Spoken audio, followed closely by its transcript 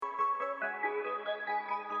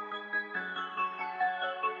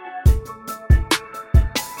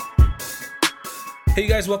Hey, you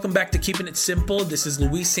guys, welcome back to Keeping It Simple. This is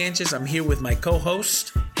Luis Sanchez. I'm here with my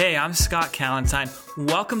co-host. Hey, I'm Scott Callentine.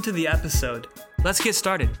 Welcome to the episode. Let's get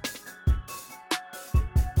started.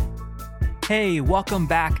 Hey, welcome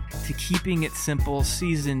back to Keeping It Simple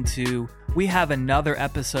Season 2. We have another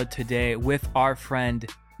episode today with our friend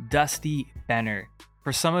Dusty Benner.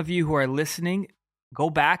 For some of you who are listening, go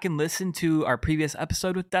back and listen to our previous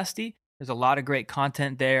episode with Dusty. There's a lot of great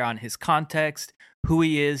content there on his context, who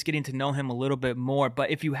he is, getting to know him a little bit more.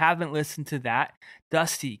 But if you haven't listened to that,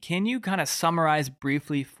 Dusty, can you kind of summarize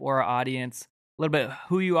briefly for our audience a little bit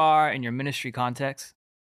who you are and your ministry context?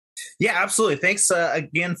 Yeah, absolutely. Thanks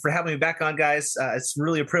again for having me back on, guys. It's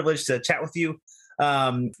really a privilege to chat with you.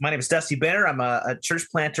 My name is Dusty Benner. I'm a church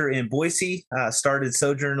planter in Boise, started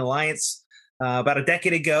Sojourn Alliance about a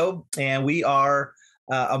decade ago, and we are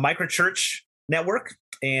a microchurch network.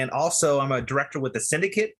 And also, I'm a director with the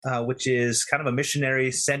Syndicate, which is kind of a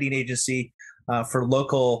missionary sending agency for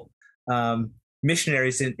local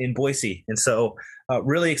missionaries in Boise. And so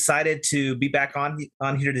really excited to be back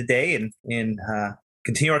on here today and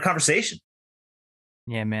continue our conversation.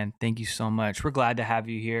 Yeah, man. Thank you so much. We're glad to have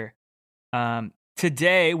you here.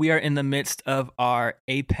 Today, we are in the midst of our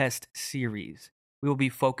APEST series. We will be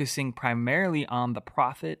focusing primarily on the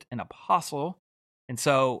prophet and apostle. And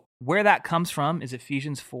so where that comes from is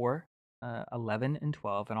Ephesians 4, 11 and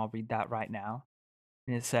 12, and I'll read that right now.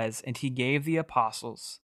 And it says, "And he gave the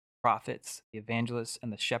apostles, prophets, the evangelists,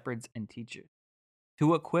 and the shepherds and teachers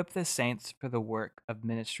to equip the saints for the work of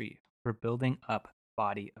ministry, for building up the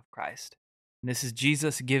body of Christ." And this is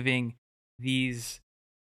Jesus giving these,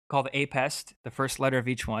 called APEST, the first letter of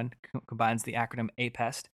each one combines the acronym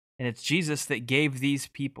APEST, and it's Jesus that gave these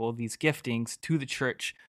people, these giftings to the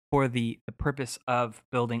church for the purpose of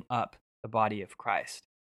building up the body of Christ.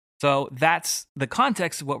 So that's the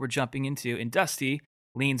context of what we're jumping into, and Dusty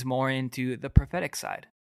leans more into the prophetic side.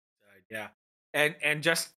 Yeah. And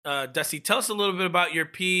just, Dusty, tell us a little bit about your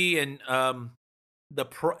P and the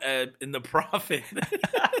prophet.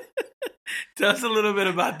 Tell us a little bit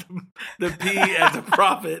about the P as a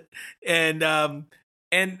prophet. And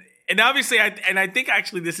obviously, I think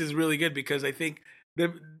actually this is really good because I think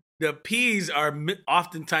the P's are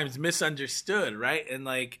oftentimes misunderstood, right? And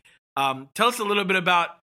tell us a little bit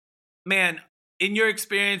about, man, in your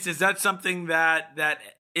experience, is that something that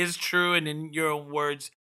is true? And in your own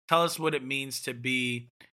words, tell us what it means to be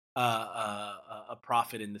a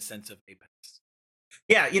prophet in the sense of APEST.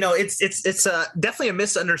 Yeah, it's definitely a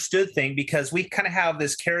misunderstood thing because we kind of have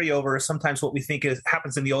this carryover of sometimes what we think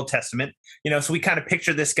happens in the Old Testament. So we kind of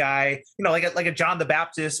picture this guy, like a John the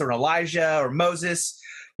Baptist or Elijah or Moses.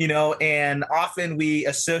 And often we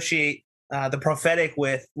associate the prophetic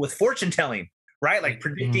with fortune telling, right? Like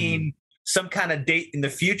predicting some kind of date in the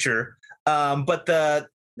future. But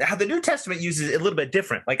how the New Testament uses it a little bit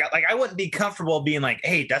different. Like I wouldn't be comfortable being like,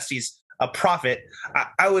 "Hey, Dusty's a prophet."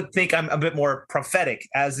 I would think I'm a bit more prophetic,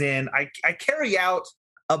 as in I carry out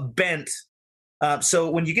a bent. So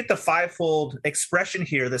when you get the fivefold expression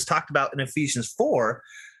here that's talked about in Ephesians 4,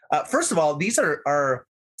 first of all, these are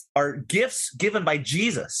gifts given by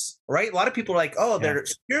Jesus, right? A lot of people are like, "Oh, they're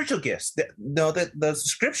spiritual gifts." No, the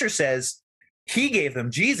scripture says he gave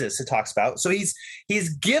them. Jesus, it talks about. So he's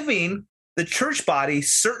giving the church body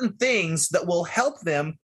certain things that will help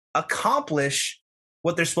them accomplish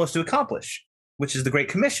what they're supposed to accomplish, which is the Great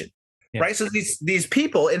Commission, right? So these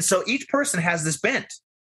people, and so each person has this bent,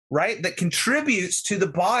 right, that contributes to the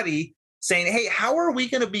body saying, "Hey, how are we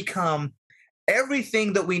going to become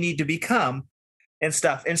everything that we need to become?" and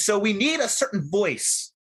stuff. And so we need a certain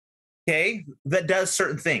voice, okay, that does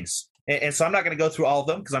certain things. And so I'm not going to go through all of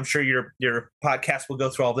them because I'm sure your podcast will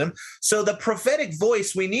go through all of them. So the prophetic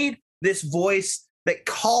voice, we need this voice that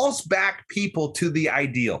calls back people to the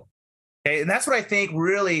ideal. Okay, and that's what I think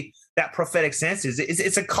really that prophetic sense is.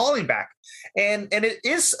 It's a calling back. And it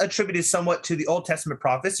is attributed somewhat to the Old Testament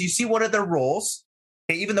prophets. You see one of their roles,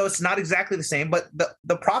 okay, even though it's not exactly the same, but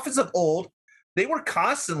the prophets of old,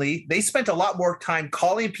 they spent a lot more time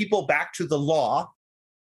calling people back to the law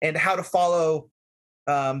and how to follow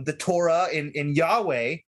the Torah in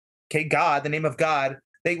Yahweh, okay, God, the name of God.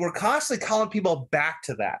 They were constantly calling people back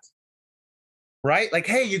to that, right? Like,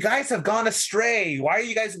 "Hey, you guys have gone astray. Why are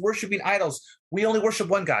you guys worshiping idols? We only worship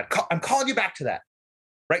one God. I'm calling you back to that,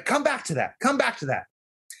 right? Come back to that. Come back to that."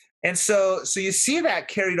 And so you see that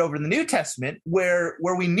carried over in the New Testament where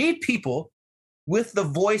we need people with the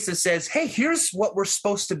voice that says, "Hey, here's what we're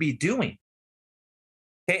supposed to be doing."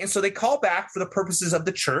 Okay, and so they call back for the purposes of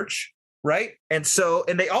the church, right? And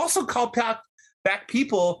they also call back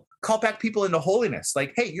people into holiness.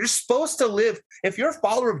 Like, hey, you're supposed to live, if you're a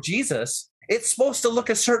follower of Jesus, it's supposed to look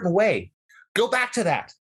a certain way. Go back to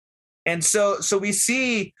that. And so we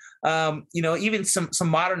see, even some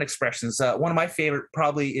modern expressions. One of my favorite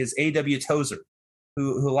probably is A.W. Tozer,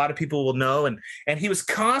 who a lot of people will know, and he was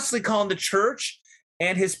constantly calling the church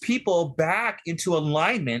and his people back into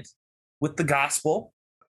alignment with the gospel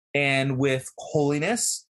and with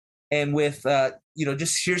holiness and with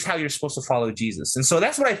just here's how you're supposed to follow Jesus. And so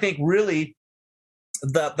that's what I think really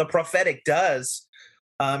the prophetic does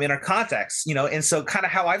in our context, and so kind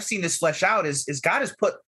of how I've seen this flesh out is God has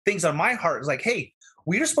put things on my heart. It's like, hey,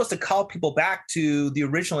 we are supposed to call people back to the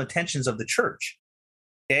original intentions of the church.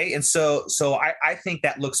 Okay. And so I think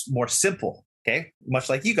that looks more simple. Okay. Much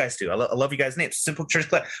like you guys do. I love you guys' names. Simple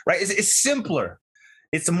church, right? It's simpler.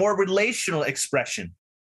 It's a more relational expression.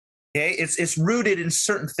 Okay. It's rooted in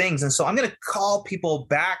certain things. And so I'm going to call people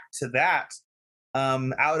back to that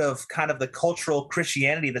out of kind of the cultural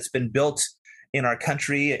Christianity that's been built in our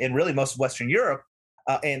country and really most of Western Europe.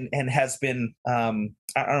 And has been, I don't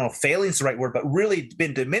know, failing is the right word, but really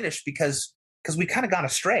been diminished because we kind of gone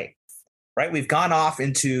astray, right? We've gone off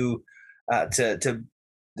into to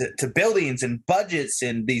buildings and budgets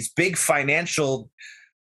and these big financial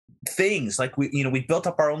things. Like we built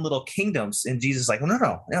up our own little kingdoms, and Jesus is like,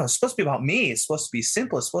 no, it's supposed to be about me. It's supposed to be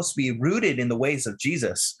simple. It's supposed to be rooted in the ways of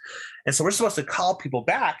Jesus. And so we're supposed to call people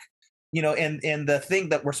back, and the thing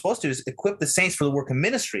that we're supposed to do is equip the saints for the work of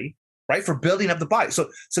ministry, right? For building up the body. So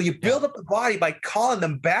you build up the body by calling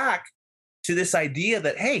them back to this idea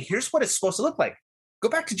that, hey, here's what it's supposed to look like. Go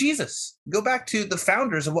back to Jesus. Go back to the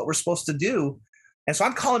founders of what we're supposed to do. And so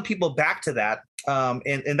I'm calling people back to that.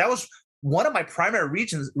 And that was one of my primary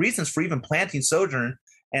reasons for even planting Sojourn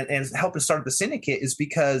and helping start the syndicate, is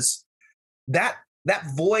because that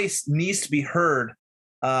voice needs to be heard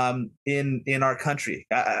in our country.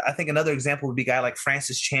 I think another example would be a guy like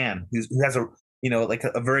Francis Chan, who has a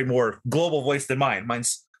very more global voice than mine.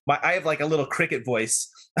 I have like a little cricket voice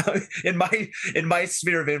in my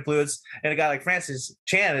sphere of influence, and a guy like Francis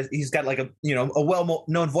Chan, he's got like a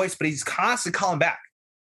well-known voice, but he's constantly calling back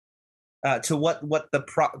to what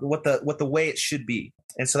the way it should be.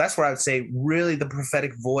 And so that's where I would say really the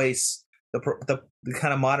prophetic voice, the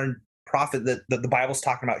kind of modern prophet that the Bible's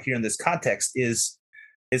talking about here in this context is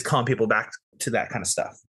calling people back to that kind of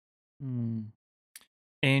stuff.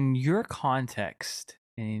 In your context,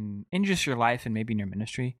 in just your life and maybe in your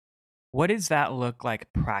ministry, what does that look like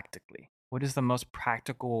practically? What is the most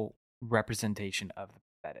practical representation of the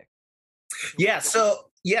prophetic?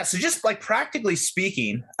 So just like practically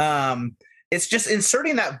speaking, it's just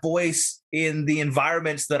inserting that voice in the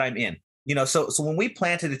environments that I'm in. So when we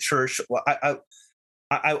planted a church,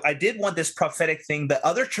 I did want this prophetic thing that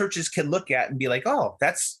other churches can look at and be like, oh,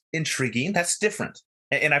 that's intriguing, that's different.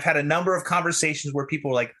 And I've had a number of conversations where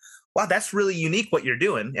people are like, wow, that's really unique what you're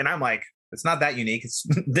doing. And I'm like, it's not that unique.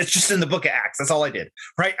 That's just in the book of Acts. That's all I did.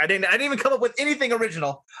 Right. I didn't even come up with anything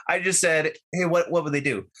original. I just said, hey, what would they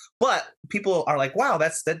do? But people are like, wow,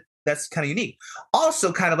 that's kind of unique.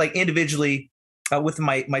 Also kind of like individually with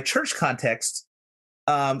my church context,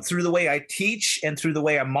 through the way I teach and through the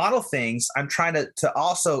way I model things, I'm trying to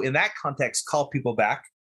also in that context, call people back.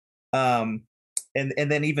 And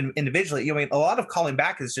then even individually, a lot of calling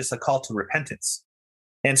back is just a call to repentance.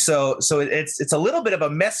 And so it's a little bit of a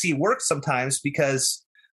messy work sometimes because,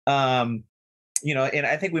 and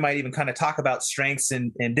I think we might even kind of talk about strengths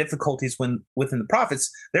and difficulties within the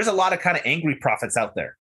prophets. There's a lot of kind of angry prophets out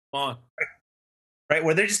there. Right?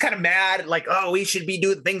 Where they're just kind of mad, like, oh, we should be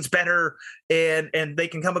doing things better. And they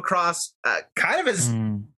can come across kind of as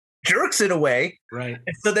jerks in a way. Right.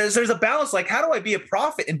 And so there's a balance, like, how do I be a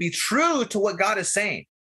prophet and be true to what God is saying?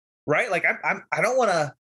 Right? Like I don't want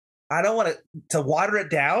to water it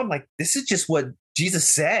down. Like, this is just what Jesus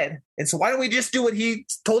said. And so why don't we just do what he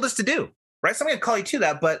told us to do? Right? So I'm going to call you to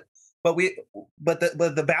that, but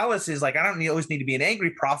the balance is like, I don't always need to be an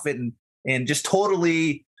angry prophet and just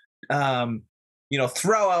totally,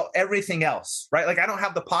 throw out everything else. Right? Like, I don't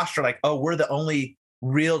have the posture like, oh, we're the only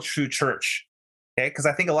real true church. Okay. Cause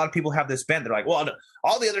I think a lot of people have this bent. They're like, well,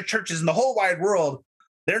 all the other churches in the whole wide world,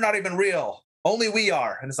 they're not even real. Only we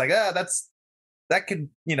are. And it's like, that could,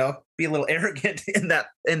 be a little arrogant in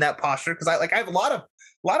that posture. Cause I have a lot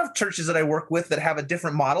of churches that I work with that have a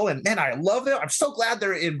different model, and man, I love them. I'm so glad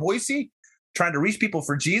they're in Boise trying to reach people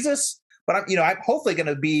for Jesus. But I'm hopefully going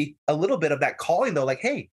to be a little bit of that calling though. Like,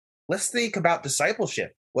 hey, let's think about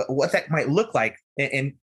discipleship, what that might look like,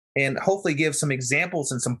 and hopefully give some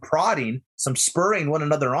examples and some prodding, some spurring one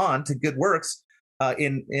another on to good works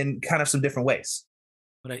in kind of some different ways.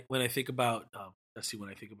 When I think about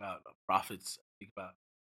prophets, I think about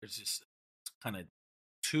there's this kind of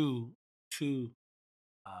two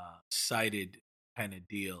sided kind of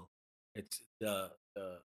deal. It's the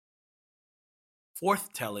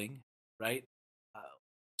forthtelling, right? Uh,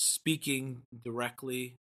 Speaking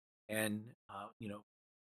directly and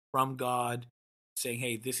from God, saying,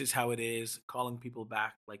 "Hey, this is how it is," calling people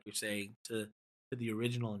back, like you're saying, to the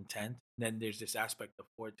original intent. And then there's this aspect of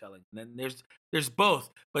foretelling. And then there's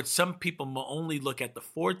both, but some people only look at the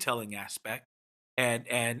foretelling aspect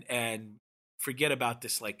and forget about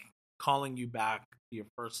this, like calling you back to your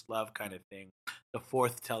first love kind of thing, the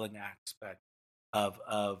forthtelling aspect of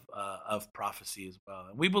prophecy as well.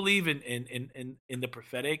 And we believe in the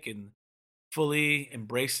prophetic and fully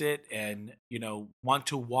embrace it, and want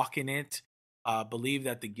to walk in it. Believe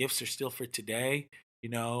that the gifts are still for today.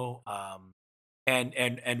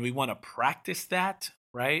 And we want to practice that,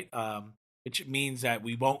 right? Which means that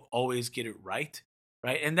we won't always get it right,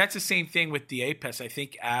 right? And that's the same thing with the APES. I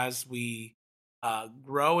think as we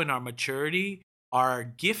grow in our maturity, our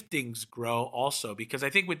giftings grow also, because I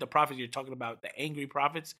think with the prophets, you're talking about the angry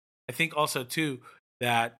prophets. I think also too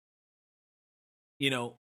that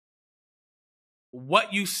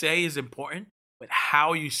what you say is important, but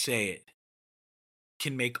how you say it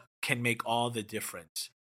can make all the difference.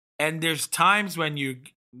 And there's times when you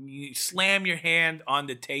slam your hand on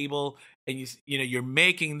the table and you're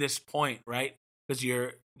making this point, right? Because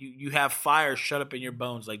you have fire shut up in your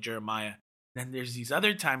bones, like Jeremiah. Then there's these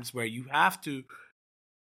other times where you have to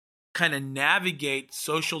kind of navigate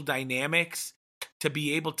social dynamics to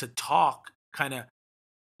be able to talk, kind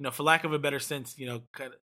of, for lack of a better sense,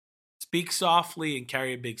 kind of speak softly and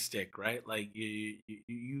carry a big stick, right? Like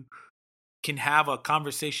you can have a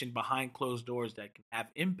conversation behind closed doors that can have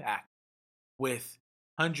impact with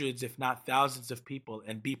hundreds, if not thousands of people,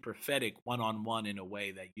 and be prophetic one-on-one in a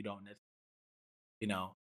way that you don't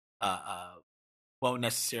won't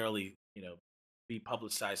necessarily, be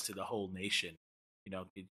publicized to the whole nation.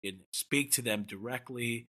 It speak to them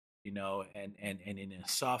directly, and in a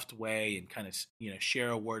soft way, and kind of, share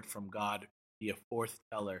a word from God, be a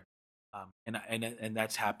forthteller. And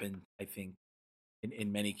that's happened, I think,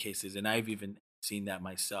 in many cases, and I've even seen that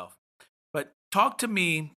myself. But talk to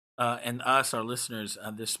me and us, our listeners,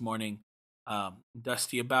 this morning,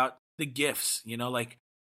 Dusty, about the gifts. Like,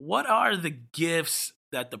 what are the gifts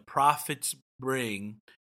that the prophets bring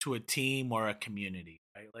to a team or a community?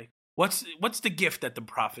 Right? Like, what's the gift that the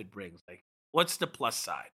prophet brings? Like, what's the plus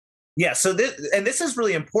side? Yeah, so this is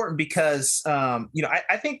really important because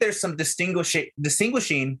I think there's some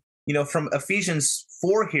distinguishing from Ephesians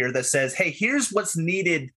 4 here that says, hey, here's what's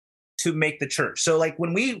needed to make the church. So like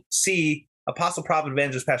when we see apostle, prophet,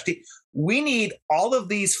 evangelist, pastor, we need all of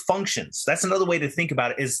these functions. That's another way to think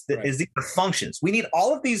about it is these are functions. We need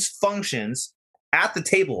all of these functions at the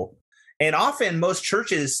table. And often most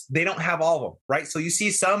churches, they don't have all of them, right? So you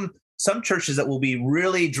see some churches that will be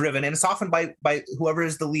really driven, and it's often by whoever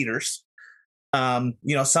is the leaders. Some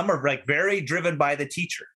are like very driven by the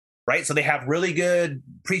teacher, right? So they have really good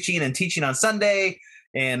preaching and teaching on Sunday,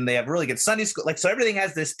 and they have really good Sunday school. Like, so everything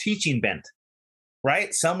has this teaching bent,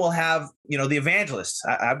 right? Some will have, the evangelist.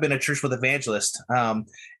 I've been at church with evangelists, and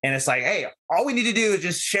it's like, hey, all we need to do is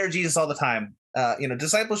just share Jesus all the time.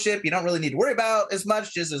 Discipleship, you don't really need to worry about as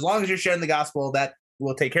much, just as long as you're sharing the gospel, that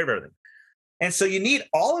will take care of everything. And so you need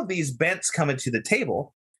all of these bents coming to the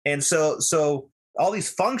table. And so all these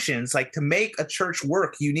functions, like to make a church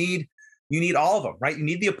work, you need all of them, right? You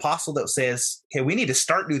need the apostle that says, okay, we need to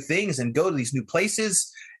start new things and go to these new places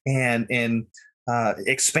and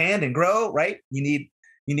expand and grow, right? You need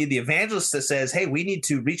the evangelist that says, hey, we need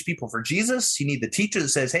to reach people for Jesus. You need the teacher that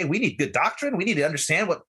says, hey, we need good doctrine. We need to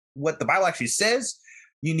understand what the Bible actually says.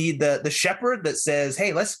 You need the shepherd that says,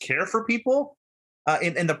 hey, let's care for people.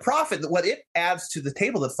 And the prophet, what it adds to the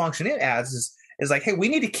table, the function it adds is like, hey, we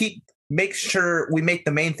need to make sure we make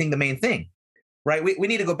the main thing, right? We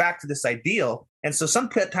need to go back to this ideal. And so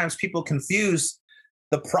sometimes people confuse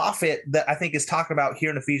the prophet that I think is talking about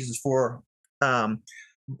here in Ephesians 4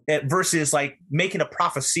 versus like making a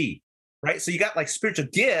prophecy, right? So you got like spiritual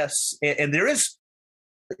gifts, and there is,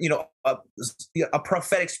 a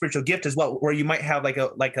prophetic spiritual gift as well, where you might have like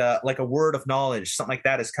a word of knowledge, something like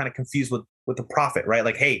that is kind of confused with the prophet, right?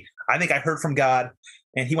 Like, hey, I think I heard from God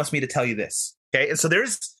and he wants me to tell you this. Okay. And so there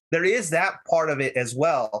is that part of it as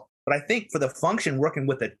well. But I think for the function working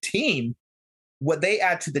with a team, what they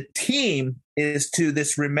add to the team is to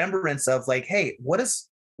this remembrance of like, hey, what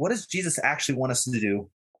does Jesus actually want us to do?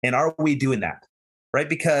 And are we doing that? Right?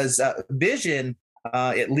 Because vision,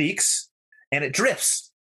 it leaks and it drifts.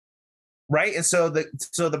 Right. And so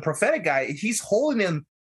the prophetic guy, he's holding him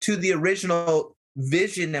to the original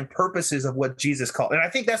vision and purposes of what Jesus called. And I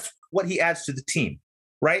think that's what he adds to the team.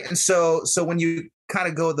 Right. And so when you kind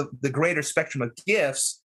of go the greater spectrum of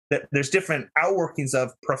gifts, that there's different outworkings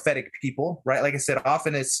of prophetic people, right? Like I said,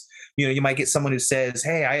 often it's, you might get someone who says,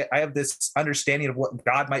 hey, I have this understanding of what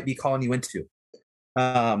God might be calling you into.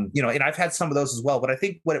 And I've had some of those as well. But I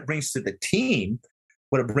think what it brings to the team,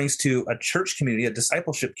 what it brings to a church community, a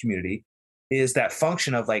discipleship community, is that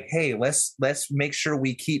function of like, hey, let's make sure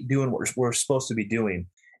we keep doing what we're supposed to be doing.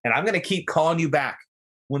 And I'm going to keep calling you back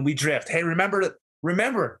when we drift. Hey,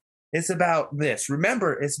 remember, it's about this.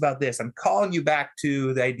 Remember, it's about this. I'm calling you back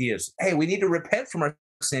to the ideas. Hey, we need to repent from our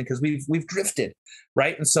sin because we've drifted,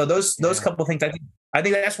 right? And so those couple of things, I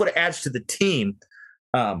think that's what it adds to the team,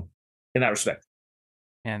 in that respect.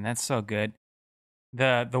 And that's so good.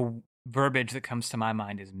 The verbiage that comes to my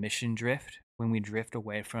mind is mission drift. When we drift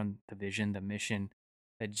away from the vision, the mission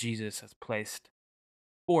that Jesus has placed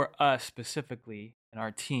for us specifically in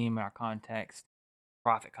our team, in our context,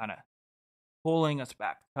 prophet kind of pulling us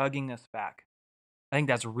back, tugging us back. I think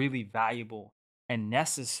that's really valuable and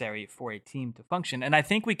necessary for a team to function. And I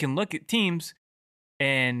think we can look at teams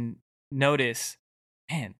and notice,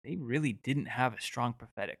 man, they really didn't have a strong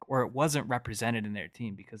prophetic, or it wasn't represented in their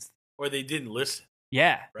team because, or they didn't listen.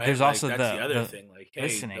 Yeah, right? There's also that's the other thing. Like, hey,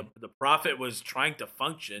 listening. The prophet was trying to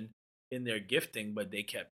function in their gifting, but they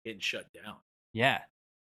kept getting shut down. Yeah,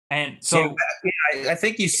 and so I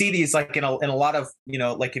think you see these like in a lot of,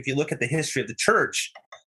 like if you look at the history of the church,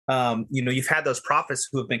 you've had those prophets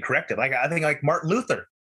who have been corrected. Like I think like Martin Luther,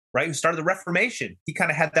 right, who started the Reformation. He kind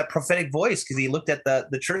of had that prophetic voice because he looked at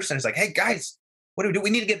the church and he's like, hey guys, what do we do? We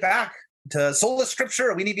need to get back to sola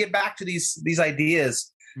scriptura. We need to get back to these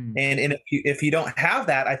ideas. And if you don't have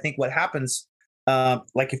that, I think what happens,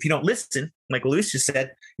 like if you don't listen, like Luis just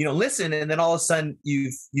said, you don't listen, and then all of a sudden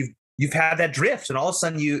you've had that drift, and all of a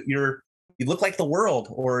sudden you look like the world,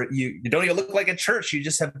 or you don't even look like a church. You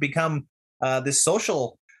just have become this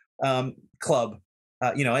social club,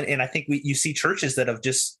 and I think you see churches that have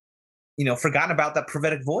just forgotten about that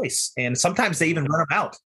prophetic voice, and sometimes they even run them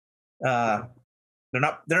out.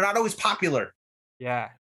 They're not always popular.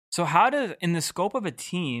 Yeah. So how does, in the scope of a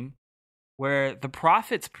team where the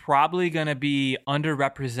prophet's probably going to be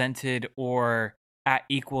underrepresented or at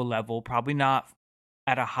equal level, probably not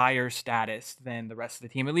at a higher status than the rest of the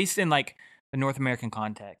team, at least in like the North American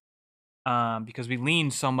context, because we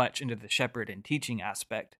lean so much into the shepherd and teaching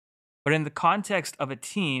aspect. But in the context of a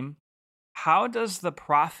team, how does the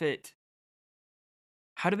prophet,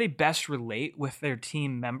 how do they best relate with their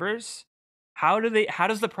team members? How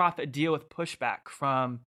does the prophet deal with pushback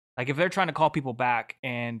from, like, if they're trying to call people back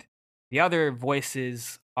and the other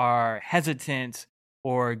voices are hesitant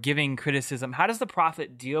or giving criticism, how does the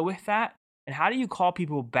prophet deal with that? And how do you call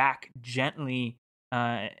people back gently,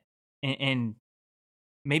 and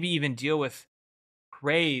maybe even deal with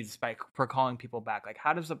praise for calling people back? Like,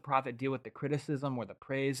 how does the prophet deal with the criticism or the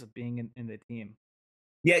praise of being in the team?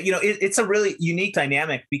 Yeah, it's a really unique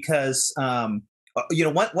dynamic because,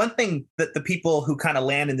 one thing that the people who kind of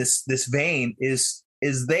land in this vein is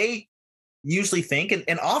they usually think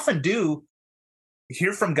and often do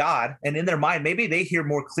hear from God, and in their mind, maybe they hear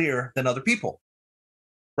more clear than other people,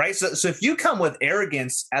 right? So if you come with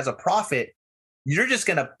arrogance as a prophet, you're just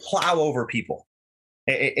going to plow over people.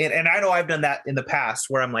 And I know I've done that in the past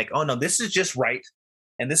where I'm like, oh no, this is just right.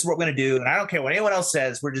 And this is what we're going to do. And I don't care what anyone else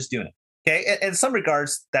says. We're just doing it. Okay. And in some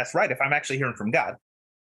regards, that's right, if I'm actually hearing from God.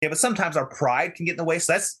 Yeah, but sometimes our pride can get in the way.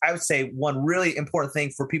 So that's, I would say, one really important thing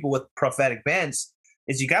for people with prophetic bents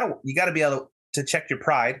is you gotta be able to check your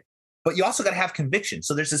pride, but you also got to have conviction.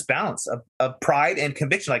 So there's this balance of pride and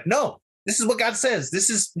conviction. Like, no, this is what God says. This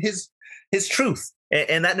is His truth,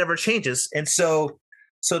 and that never changes. And so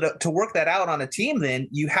to work that out on a team, then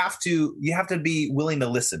you have to be willing to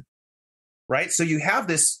listen, right? So you have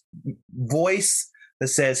this voice that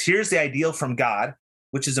says, "Here's the ideal from God,"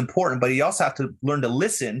 which is important, but you also have to learn to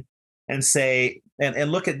listen and say,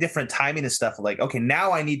 and look at different timing and stuff. Like, okay,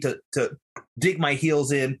 now I need to dig my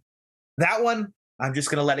heels in. That one, I'm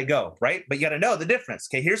just going to let it go, right? But you got to know the difference.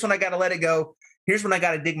 Okay, here's when I got to let it go. Here's when I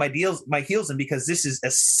got to dig my heels in because this is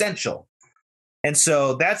essential. And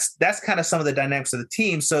so that's kind of some of the dynamics of the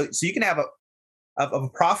team. So you can have a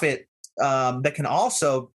prophet that can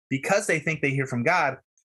also, because they think they hear from God,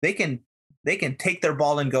 they can take their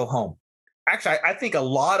ball and go home. Actually, I think a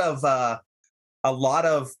lot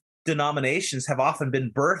of denominations have often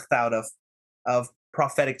been birthed out of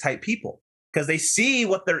prophetic type people because they see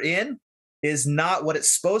what they're in is not what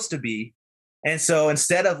it's supposed to be. And so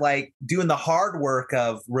instead of like doing the hard work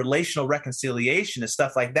of relational reconciliation and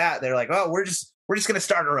stuff like that, they're like, oh, we're just going to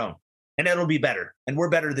start our own and it'll be better. And we're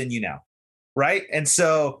better than you now. Right. And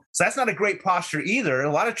so that's not a great posture either.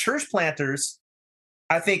 A lot of church planters,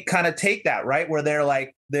 I think, kind of take that, right, where they're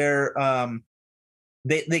like,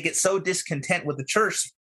 they get so discontent with the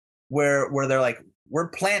church where they're like, we're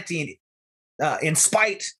planting in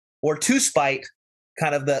spite or to spite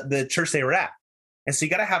kind of the church they were at. And so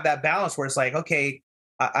you got to have that balance where it's like, okay,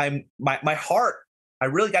 my heart, I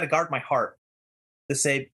really got to guard my heart to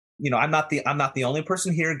say, I'm not the only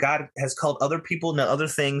person here. God has called other people to other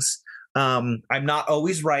things. I'm not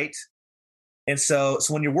always right. And so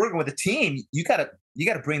when you're working with a team, you got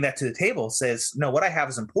to bring that to the table. Says, no, what I have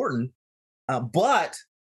is important, but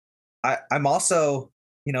I'm also,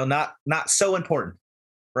 not so important,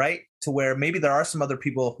 right? To where maybe there are some other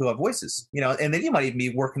people who have voices, and then you might even be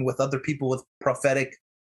working with other people with prophetic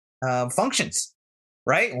functions,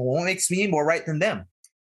 right? Well, what makes me more right than them?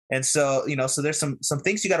 And so, so there's some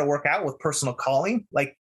things you got to work out with personal calling,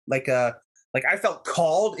 like I felt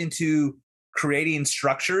called into creating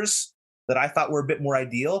structures that I thought were a bit more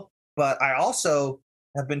ideal, but I also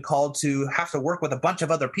have been called to have to work with a bunch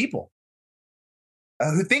of other people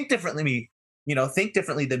who think differently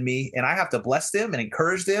than me, and I have to bless them and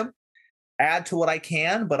encourage them, add to what I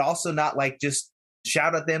can, but also not like just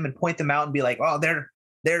shout at them and point them out and be like, oh, they're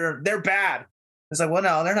bad. It's like, well,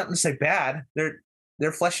 no, they're not necessarily bad.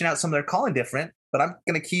 They're fleshing out some of their calling different, but I'm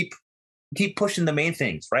going to keep pushing the main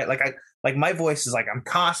things, right? Like my voice is like, I'm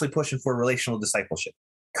constantly pushing for relational discipleship,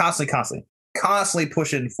 constantly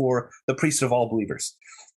pushing for the priesthood of all believers,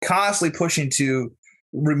 constantly pushing to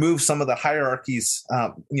remove some of the hierarchies.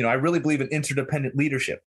 I really believe in interdependent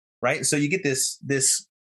leadership, right? So you get this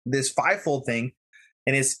fivefold thing,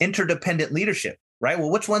 and it's interdependent leadership, right? Well,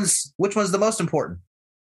 which one's the most important?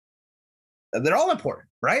 They're all important,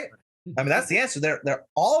 right? I mean, that's the answer. They're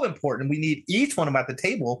all important. We need each one of them at the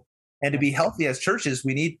table, and to be healthy as churches,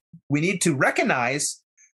 we need to recognize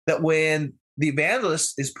that when the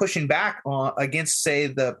evangelist is pushing back against, say,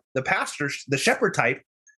 the pastor, the shepherd type,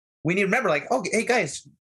 we need to remember, like, oh, hey guys,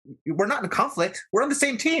 we're not in conflict. We're on the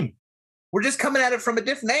same team. We're just coming at it from a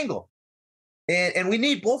different angle, and we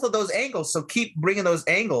need both of those angles. So keep bringing those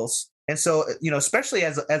angles. And so, especially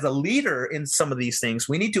as a leader in some of these things,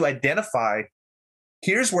 we need to identify,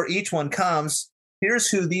 here's where each one comes. Here's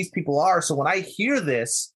who these people are. So when I hear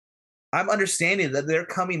this, I'm understanding that they're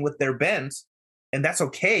coming with their bent, and that's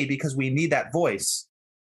okay because we need that voice.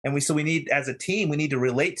 And we need, as a team, we need to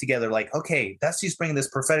relate together. Like, okay, that's he's bringing this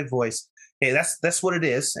prophetic voice. Hey, that's what it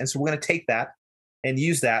is. And so we're going to take that and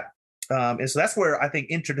use that. And so that's where I think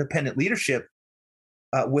interdependent leadership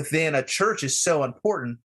within a church is so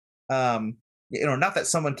important. Not that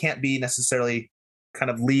someone can't be necessarily kind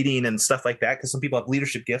of leading and stuff like that, because some people have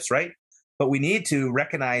leadership gifts, right? But we need to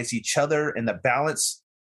recognize each other and the balance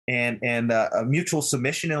and a mutual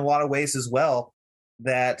submission in a lot of ways as well.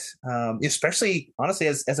 That especially, honestly,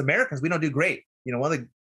 as Americans, we don't do great. One of the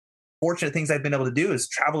fortunate things I've been able to do is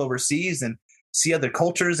travel overseas and see other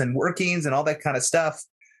cultures and workings and all that kind of stuff.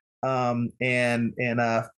 For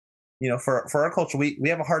our culture, we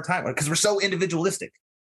have a hard time because we're so individualistic,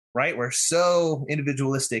 right? We're so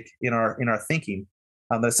individualistic in our thinking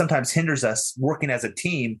that it sometimes hinders us working as a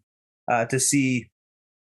team to see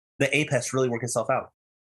the APEST really work itself out.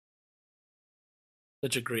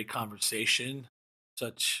 Such a great conversation.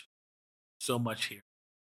 So much here.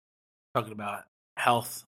 Talking about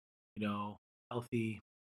health, healthy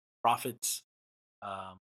prophets,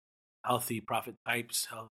 healthy prophet types,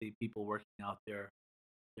 healthy people working out their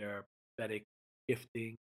prophetic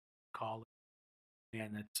gifting, calling.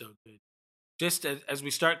 Man, that's so good. Just as we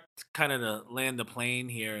start kind of to land the plane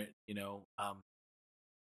here,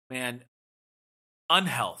 man,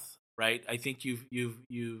 unhealth, right? I think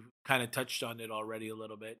you've kind of touched on it already a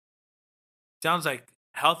little bit. Sounds like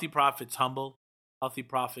healthy prophet's humble. Healthy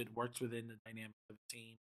prophet works within the dynamic of a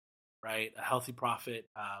team, right? A healthy prophet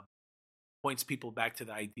points people back to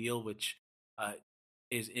the ideal, which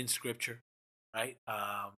is in Scripture, right?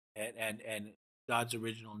 And God's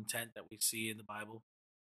original intent that we see in the Bible.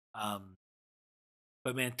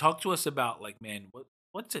 But man, talk to us about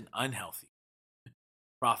what's an unhealthy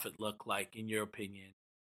prophet look like in your opinion?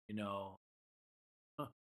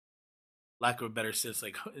 Lack of a better sense,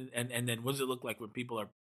 and then what does it look like when people are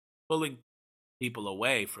pulling people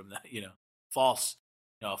away from the false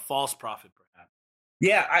prophet perhaps?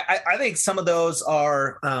 Yeah, I think some of those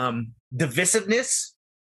are divisiveness,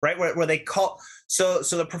 right? Where they call so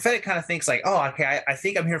the prophetic kind of thinks like, oh, okay, I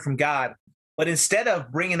think I'm hearing from God, but instead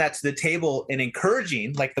of bringing that to the table and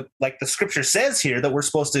encouraging, like the Scripture says here, that we're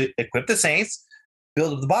supposed to equip the saints,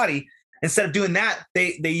 build up the body. Instead of doing that,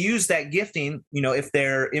 they use that gifting, if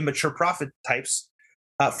they're immature prophet types,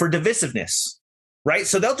 for divisiveness, right?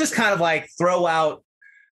 So they'll just kind of like throw out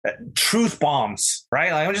truth bombs,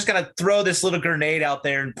 right? Like, I'm just going to throw this little grenade out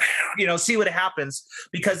there and, see what happens,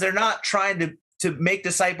 because they're not trying to make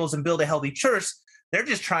disciples and build a healthy church. They're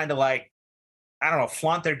just trying to, like, I don't know,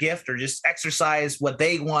 flaunt their gift or just exercise what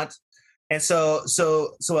they want. And so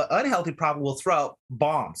an unhealthy prophet will throw out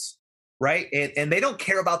bombs, right? And they don't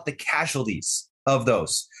care about the casualties of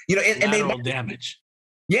those, and they damage.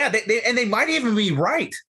 Yeah, they might even be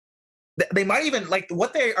right. They might even, like,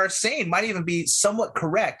 what they are saying might even be somewhat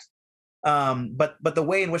correct. But the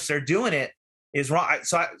way in which they're doing it is wrong.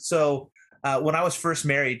 So when I was first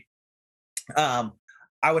married,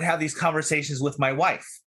 I would have these conversations with my wife.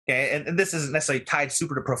 Okay, and this isn't necessarily tied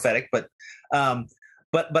super to prophetic, but I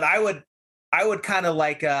would kind of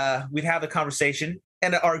like we'd have a conversation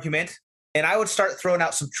and an argument, and I would start throwing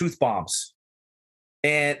out some truth bombs,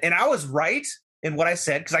 and I was right in what I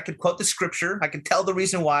said because I could quote the scripture, I could tell the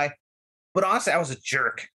reason why. But honestly, I was a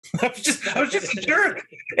jerk. I was just a jerk,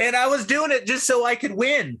 and I was doing it just so I could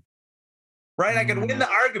win. Right, I could win the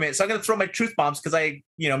argument, so I'm going to throw my truth bombs because I,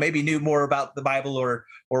 maybe knew more about the Bible or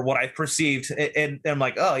what I perceived, and I'm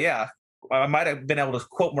like, oh yeah, I might have been able to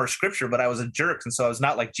quote more scripture, but I was a jerk, and so I was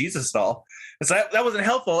not like Jesus at all, and so that wasn't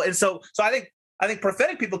helpful. And so I think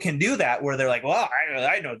prophetic people can do that, where they're like, well,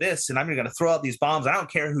 I know this, and I'm going to throw out these bombs. I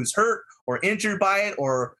don't care who's hurt or injured by it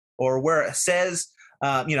or where it says.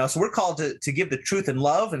 So we're called to give the truth in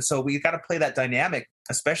love. And so we got to play that dynamic,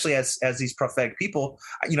 especially as these prophetic people.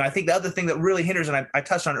 I think the other thing that really hinders, and I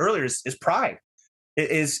touched on earlier, is pride.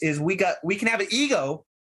 Is we can have an ego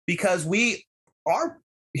because we are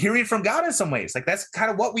hearing from God in some ways. Like, that's kind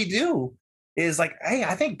of what we do, is like, hey,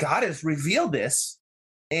 I think God has revealed this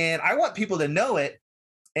and I want people to know it.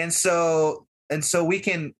 And so we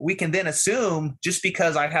can then assume, just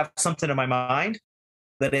because I have something in my mind,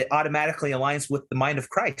 that it automatically aligns with the mind of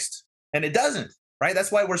Christ. And it doesn't, right?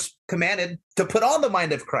 That's why we're commanded to put on the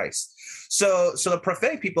mind of Christ. So the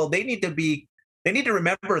prophetic people, they need to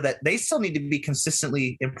remember that they still need to be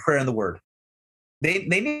consistently in prayer and the word. They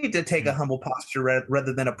need to take a humble posture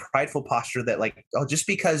rather than a prideful posture that, like, oh, just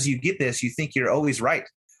because you get this, you think you're always right.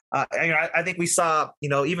 I think we saw,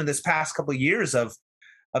 even this past couple of years of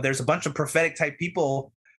there's a bunch of prophetic type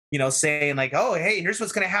people, saying like, oh, hey, here's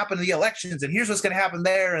what's going to happen in the elections, and here's what's going to happen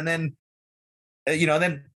there. And then,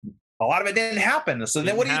 then a lot of it didn't happen. So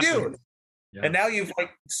then what do you do? Yeah. And now you've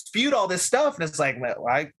like spewed all this stuff. And it's like, well,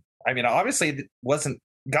 I mean, obviously it wasn't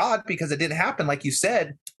God because it didn't happen like you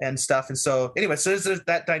said and stuff. And so anyway, so there's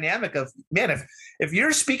that dynamic of, man, if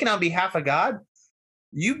you're speaking on behalf of God,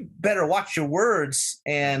 you better watch your words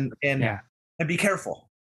and be careful.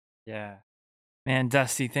 Yeah. Man,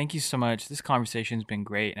 Dusty, thank you so much. This conversation's been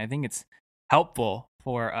great. And I think it's helpful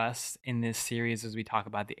for us in this series as we talk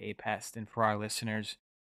about the APEST, and for our listeners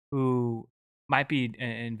who might be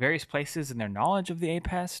in various places in their knowledge of the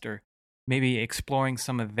APEST, or maybe exploring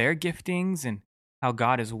some of their giftings and how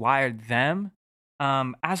God has wired them.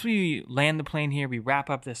 As we land the plane here, we wrap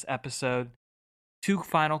up this episode. 2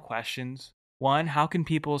 final questions. 1, how can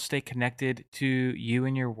people stay connected to you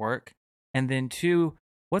and your work? And then 2,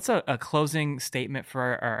 what's a closing statement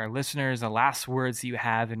for our listeners, the last words you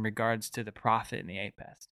have in regards to the prophet and the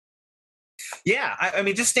APEST? Yeah, I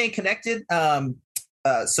mean, just staying connected.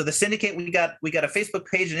 So the Syndicate, we got a Facebook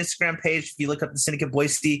page and Instagram page. If you look up the Syndicate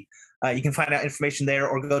Boise, you can find out information there,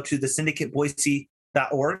 or go to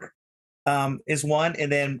thesyndicateboise.org is one.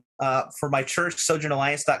 And then for my church,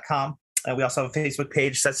 sojournalliance.com. We also have a Facebook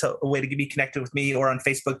page. That's a way to be connected with me, or on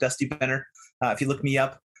Facebook, Dusty Benner, if you look me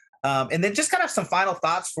up. And then just kind of some final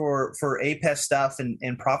thoughts for APEST stuff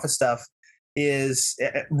and prophet stuff is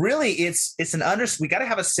really we got to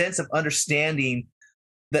have a sense of understanding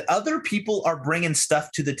that other people are bringing stuff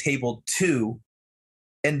to the table too,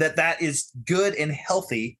 and that is good and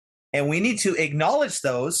healthy. And we need to acknowledge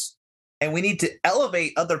those, and we need to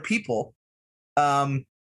elevate other people,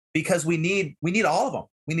 because we need all of them.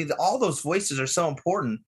 We need all those voices are so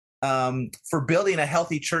important for building a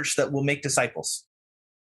healthy church that will make disciples.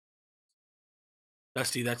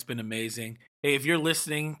 Dusty, that's been amazing. Hey, if you're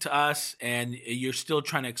listening to us and you're still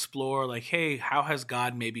trying to explore, like, hey, how has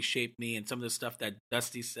God maybe shaped me, and some of the stuff that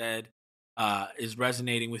Dusty said is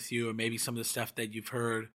resonating with you, or maybe some of the stuff that you've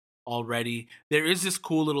heard already, there is this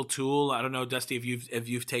cool little tool. I don't know, Dusty, if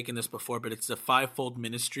you've taken this before, but it's the 5-fold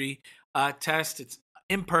ministry test. It's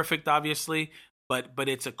imperfect, obviously, but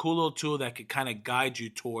it's a cool little tool that could kind of guide you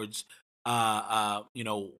towards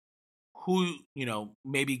who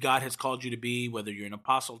maybe God has called you to be, whether you're an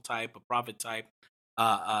apostle type, a prophet type,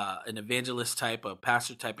 an evangelist type, a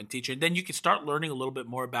pastor type, and teacher. And then you can start learning a little bit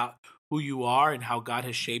more about who you are and how God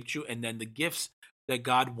has shaped you, and then the gifts that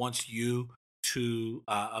God wants you to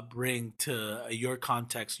bring to your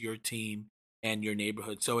context, your team, and your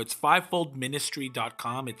neighborhood. So it's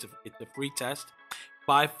 5foldministry.com. It's a free test.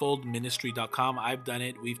 fivefoldministry.com. I've done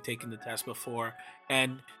it. We've taken the test before,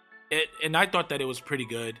 and I thought that it was pretty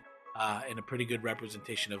good, and a pretty good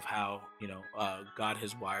representation of how God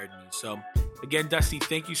has wired me. So again, Dusty,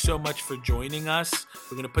 thank you so much for joining us.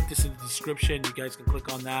 We're gonna put this in the description. You guys can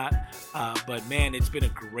click on that. But man, it's been a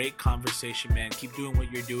great conversation, man. Keep doing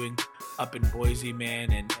what you're doing up in Boise,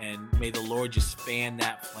 man, and may the Lord just fan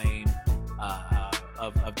that flame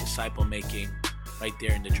of disciple making right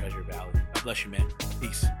there in the Treasure Valley. God bless you, man.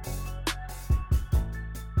 Peace.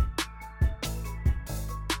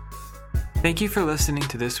 Thank you for listening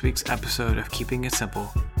to this week's episode of Keeping It Simple,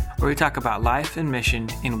 where we talk about life and mission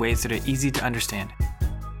in ways that are easy to understand.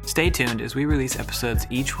 Stay tuned as we release episodes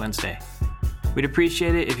each Wednesday. We'd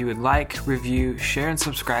appreciate it if you would like, review, share, and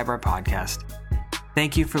subscribe our podcast.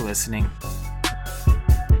 Thank you for listening.